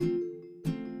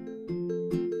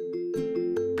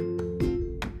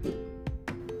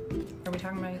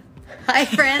Hi,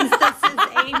 friends. This is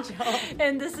Angel.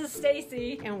 And this is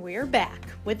Stacy. And we're back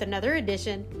with another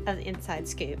edition of Inside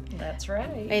Scoop. That's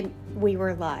right. And we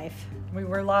were live. We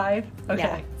were live? Okay.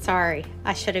 Yeah, sorry.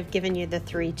 I should have given you the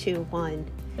 3, 2, 1.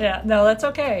 Yeah, no, that's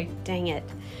okay. Dang it.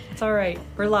 It's all right.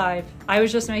 We're live. I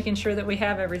was just making sure that we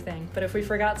have everything. But if we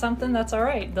forgot something, that's all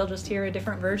right. They'll just hear a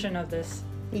different version of this.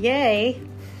 Yay.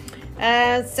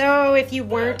 So if you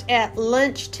weren't at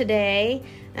lunch today,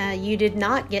 you did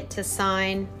not get to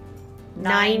sign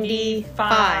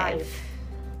 95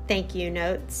 thank you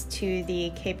notes to the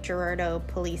Cape Girardeau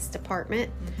Police Department.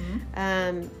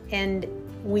 Mm-hmm. And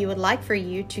we would like for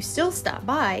you to still stop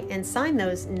by and sign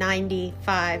those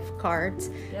 95 cards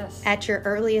at your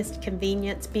earliest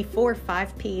convenience before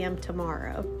 5 p.m.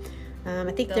 tomorrow. I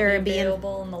think they'll be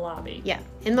available in the lobby. Yeah,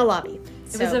 in the lobby.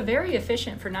 It was a very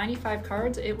efficient for 95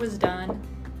 cards. It was done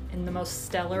in the most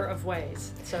stellar of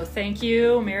ways. So thank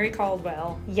you, Mary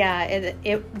Caldwell. Yeah,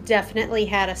 it definitely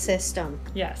had a system.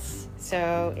 Yes.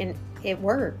 So, and it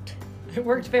worked. It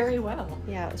worked very well.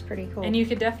 Yeah, it was pretty cool. And you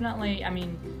could definitely,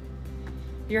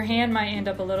 your hand might end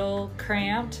up a little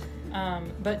cramped,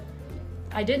 but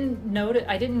I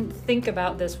didn't think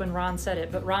about this when Ron said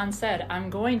it, but Ron said, I'm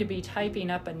going to be typing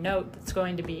up a note that's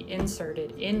going to be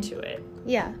inserted into it.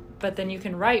 Yeah. But then you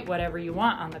can write whatever you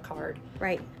want on the card.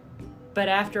 Right. But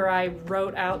after I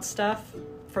wrote out stuff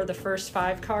for the first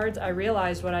 5 cards, I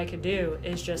realized what I could do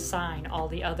is just sign all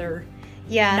the other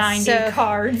 90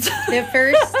 cards.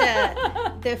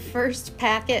 The first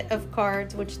packet of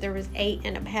cards, which there was 8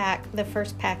 in a pack, the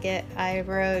first packet I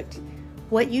wrote,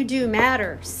 "What you do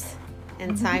matters,"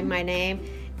 and signed my name.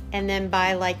 And then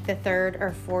by like the 3rd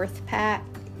or 4th pack,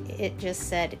 it just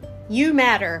said, "You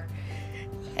matter,"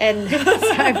 and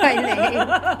signed my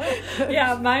name.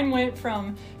 Yeah, mine went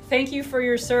from "Thank you for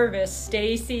your service,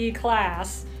 Stacy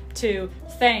class," to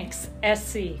 "Thanks,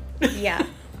 SC." Yeah.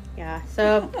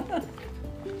 So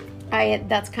I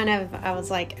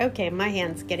was like, okay, my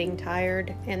hand's getting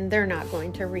tired, and they're not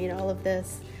going to read all of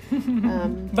this.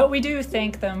 But we do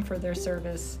thank them for their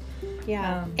service.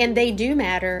 Yeah, and they do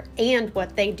matter, and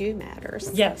what they do matters.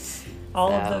 Yes,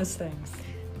 all of those things.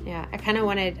 Yeah, I kind of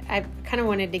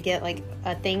wanted to get like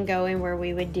a thing going where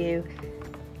we would do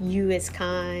 "You is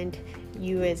kind,"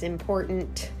 "You is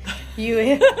important,"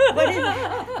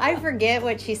 I forget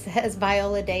what she says,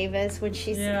 Viola Davis, when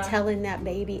she's telling that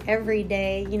baby every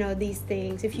day, these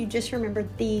things. If you just remember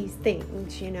these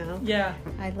things, Yeah.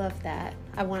 I love that.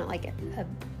 I want like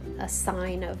a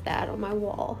sign of that on my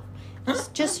wall.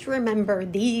 Just remember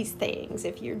these things.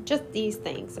 If you're just these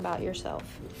things about yourself.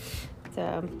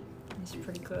 So that's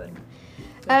pretty good.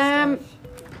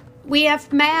 We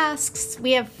have masks.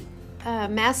 We have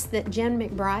masks that Jen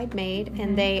McBride made,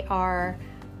 and they are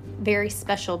very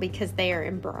special because they are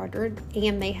embroidered,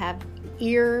 and they have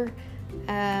ear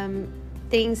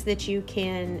things that you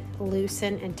can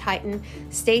loosen and tighten.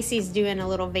 Stacy's doing a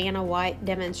little Vanna White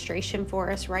demonstration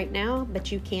for us right now,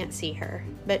 but you can't see her.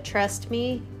 But trust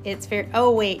me, it's very...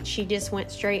 Oh, wait, she just went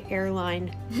straight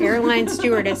airline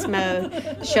stewardess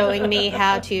mode, showing me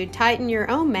how to tighten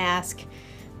your own mask.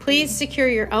 Please secure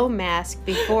your own mask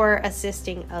before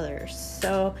assisting others.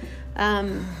 So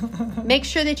make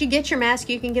sure that you get your mask.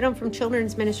 You can get them from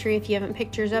Children's Ministry if you haven't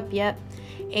picked yours up yet.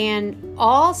 And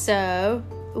also,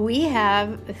 we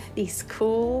have these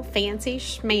cool, fancy,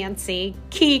 schmancy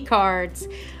key cards.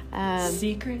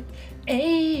 Secret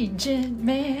Agent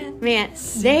Man. Man,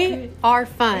 they are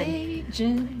fun.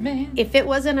 Agent Man. If it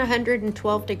wasn't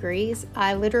 112 degrees,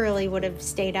 I literally would have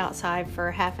stayed outside for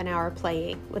half an hour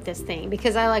playing with this thing,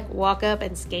 because I walk up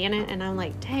and scan it, and I'm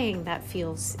like, dang, that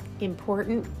feels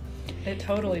important. It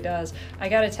totally does. I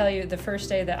gotta tell you, the first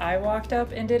day that I walked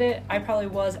up and did it, I probably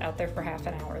was out there for half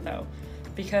an hour though,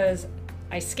 because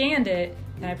I scanned it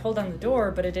and I pulled on the door,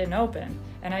 but it didn't open.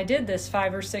 And I did this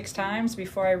 5 or 6 times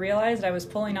before I realized I was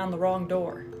pulling on the wrong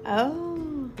door.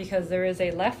 Oh. Because there is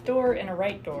a left door and a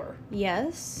right door.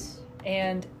 Yes.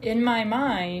 And in my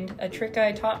mind, a trick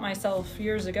I taught myself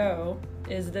years ago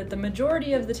is that the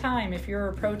majority of the time, if you're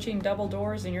approaching double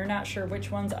doors and you're not sure which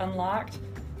one's unlocked,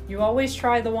 you always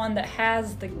try the one that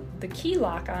has the key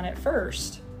lock on it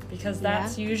first, because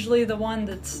that's usually the one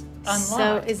that's unlocked.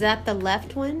 So is that the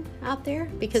left one out there?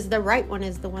 Because the right one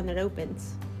is the one that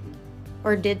opens.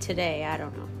 Or did today, I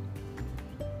don't know.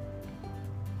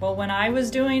 Well, when I was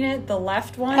doing it, the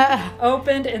left one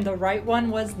opened and the right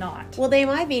one was not. Well, they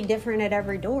might be different at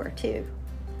every door, too.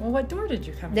 Well, what door did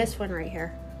you come in? This one right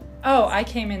here. Oh, I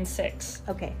came in 6.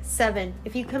 Okay, 7.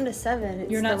 If you come to 7,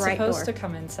 it's You're not the right supposed door. to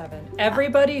come in 7.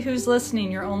 Everybody who's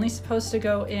listening, you're only supposed to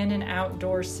go in and out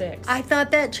door 6. I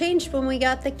thought that changed when we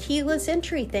got the keyless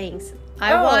entry things.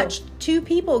 I watched 2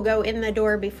 people go in the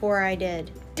door before I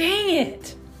did. Dang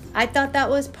it! I thought that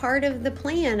was part of the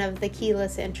plan of the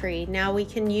keyless entry. Now we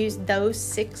can use those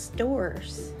 6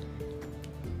 doors.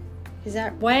 Is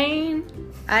that Wayne?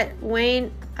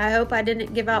 Wayne, I hope I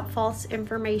didn't give out false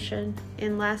information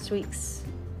in last week's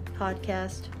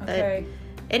podcast. Okay.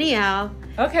 But anyhow,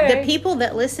 the people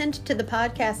that listened to the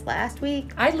podcast last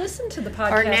week, I listened to the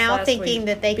podcast are now last thinking week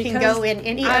that they can because go in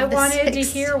any I of the wanted to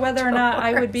 6 hear whether or not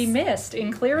I would be doors. missed,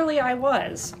 and clearly I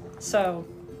was. So,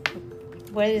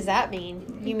 What does that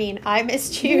mean? You mean I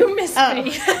missed you? you missed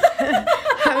me.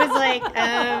 I was like,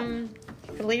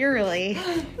 clearly.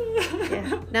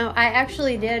 Yeah. No, I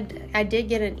actually did. I did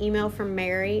get an email from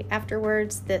Mary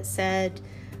afterwards that said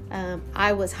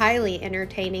I was highly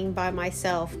entertaining by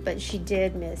myself, but she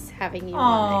did miss having you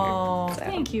on there. So,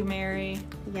 thank you, Mary.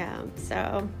 yeah.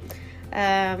 So,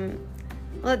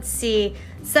 let's see.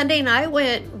 Sunday night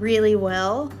went really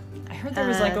well. I heard there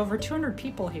was like over 200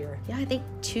 people here. Yeah, I think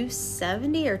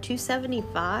 270 or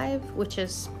 275, which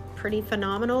is pretty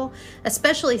phenomenal,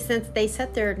 especially since they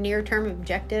set their near-term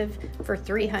objective for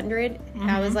 300.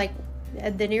 I was like,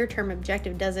 the near-term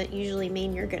objective doesn't usually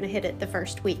mean you're going to hit it the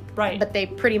first week. Right. But they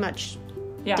pretty much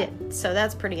did. So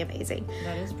that's pretty amazing.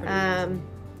 That is pretty amazing.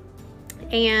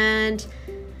 And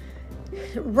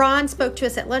Ron spoke to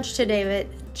us at lunch today,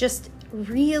 but just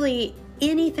really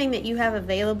anything that you have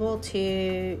available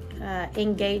to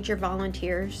engage your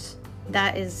volunteers,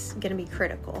 that is going to be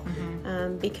critical.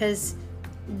 Because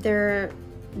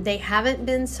they haven't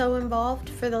been so involved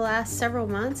for the last several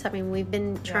months. I mean, we've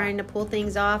been trying to pull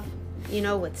things off,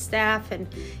 with staff,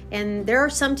 and there are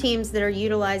some teams that are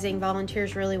utilizing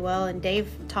volunteers really well, and Dave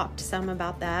talked to some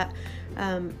about that.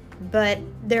 But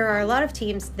there are a lot of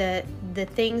teams that the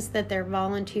things that their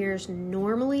volunteers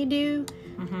normally do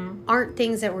aren't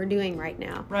things that we're doing right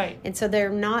now. Right. And so they're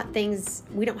not things,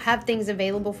 we don't have things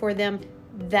available for them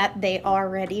that they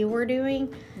already were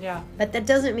doing. Yeah. But that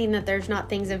doesn't mean that there's not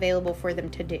things available for them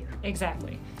to do.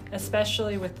 Exactly.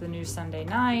 Especially with the new Sunday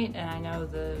night, and I know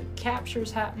the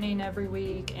capture's happening every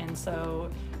week, and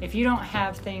so if you don't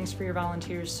have things for your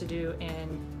volunteers to do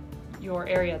in your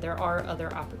area, there are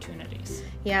other opportunities.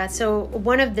 Yeah, so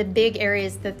one of the big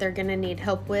areas that they're going to need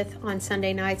help with on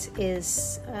Sunday nights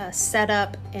is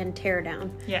setup and tear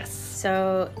down. Yes.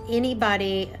 So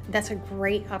anybody, that's a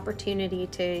great opportunity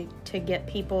to get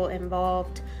people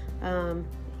involved.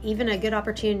 Even a good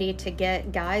opportunity to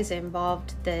get guys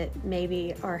involved that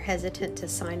maybe are hesitant to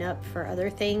sign up for other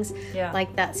things. Yeah.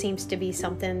 Like that seems to be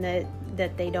something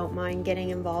that they don't mind getting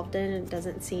involved in. It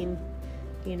doesn't seem,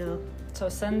 So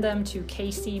send them to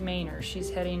Casey Maynor.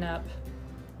 She's heading up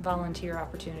volunteer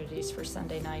opportunities for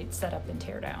Sunday night setup and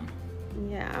tear down.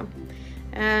 Yeah.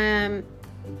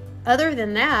 Other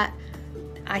than that,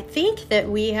 I think that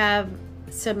we have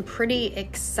some pretty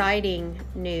exciting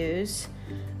news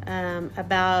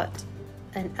about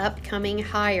an upcoming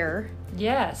hire.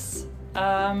 Yes.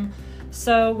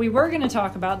 So we were going to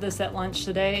talk about this at lunch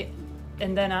today,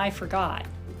 and then I forgot.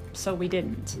 So we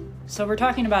didn't. So we're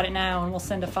talking about it now, and we'll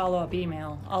send a follow-up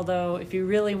email. Although, if you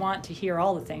really want to hear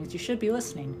all the things, you should be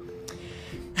listening.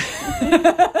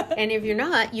 And if you're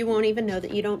not, you won't even know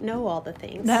that you don't know all the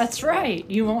things. That's right.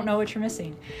 You won't know what you're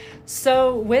missing.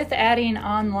 So with adding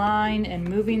online and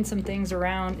moving some things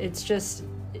around, it's just,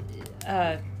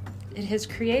 it has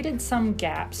created some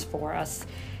gaps for us.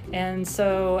 And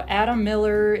so Adam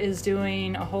Miller is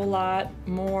doing a whole lot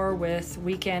more with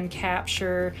weekend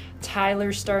capture.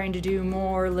 Tyler's starting to do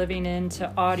more living into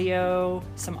audio,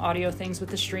 some audio things with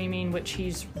the streaming, which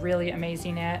he's really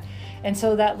amazing at. And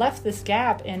so that left this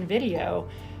gap in video.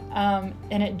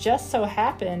 And it just so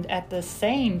happened at the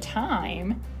same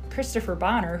time, Christopher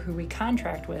Bonner, who we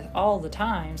contract with all the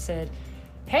time, said,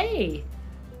 "Hey,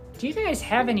 do you guys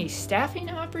have any staffing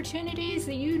opportunities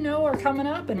that you know are coming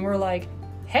up?" And we're like,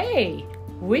 "Hey,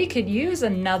 we could use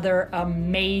another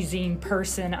amazing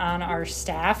person on our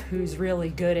staff who's really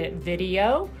good at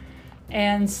video."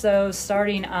 And so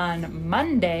starting on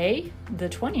Monday, the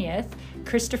 20th,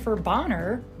 Christopher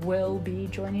Bonner will be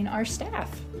joining our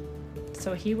staff.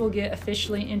 So he will get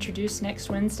officially introduced next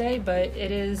Wednesday, but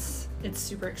it's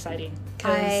super exciting.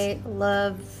 I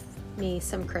love me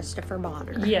some Christopher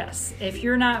Bonner. Yes, if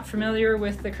you're not familiar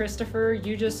with the Christopher,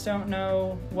 you just don't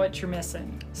know what you're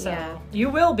missing. So Yeah. you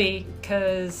will be,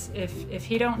 because if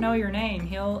he don't know your name,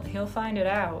 he'll find it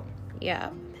out. Yeah,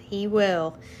 he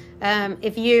will.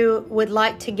 If you would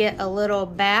like to get a little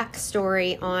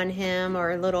backstory on him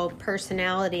or a little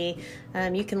personality,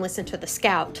 you can listen to the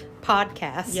Scout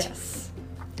podcast. Yes.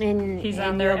 And He's and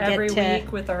on there you'll get every to-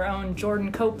 week with our own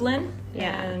Jordan Copeland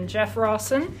Yeah. and Jeff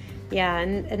Rawson. Yeah,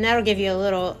 and that'll give you a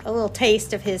little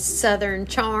taste of his southern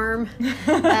charm.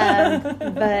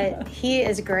 But he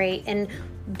is great, and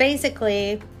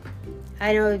basically,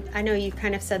 I know you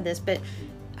kind of said this, but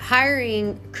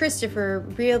hiring Christopher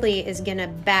really is going to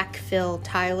backfill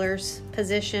Tyler's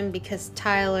position, because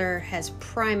Tyler has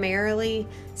primarily,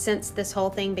 since this whole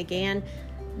thing began,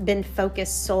 been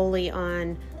focused solely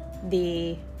on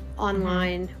the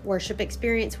online worship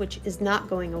experience, which is not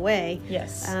going away.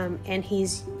 Yes. And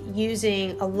he's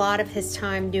using a lot of his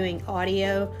time doing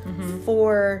audio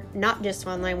for not just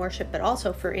online worship, but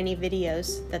also for any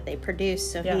videos that they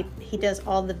produce. So he does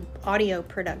all the audio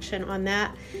production on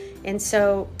that. And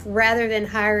so rather than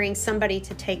hiring somebody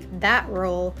to take that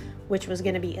role, which was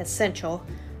going to be essential,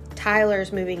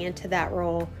 Tyler's moving into that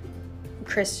role.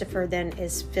 Christopher then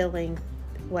is filling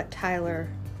what Tyler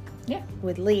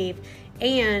would leave.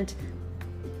 And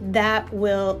that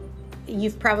will,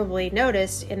 you've probably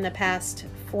noticed in the past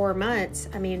 4 months,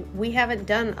 I mean, we haven't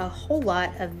done a whole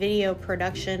lot of video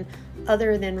production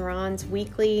other than Ron's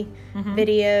weekly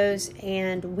videos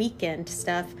and weekend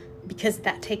stuff, because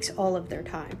that takes all of their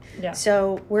time. Yeah.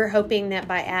 So we're hoping that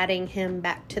by adding him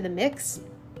back to the mix,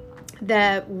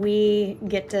 that we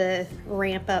get to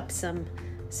ramp up some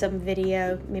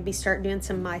video, maybe start doing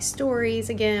some My Stories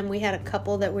again. We had a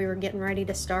couple that we were getting ready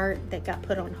to start that got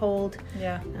put on hold.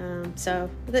 Yeah. So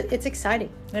it's exciting.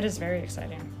 It is very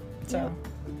exciting. So,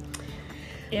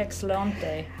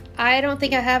 excelente. I don't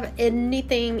think I have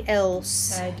anything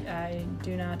else. I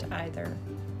do not either.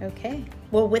 Okay.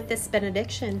 Well, with this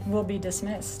benediction, we'll be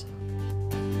dismissed.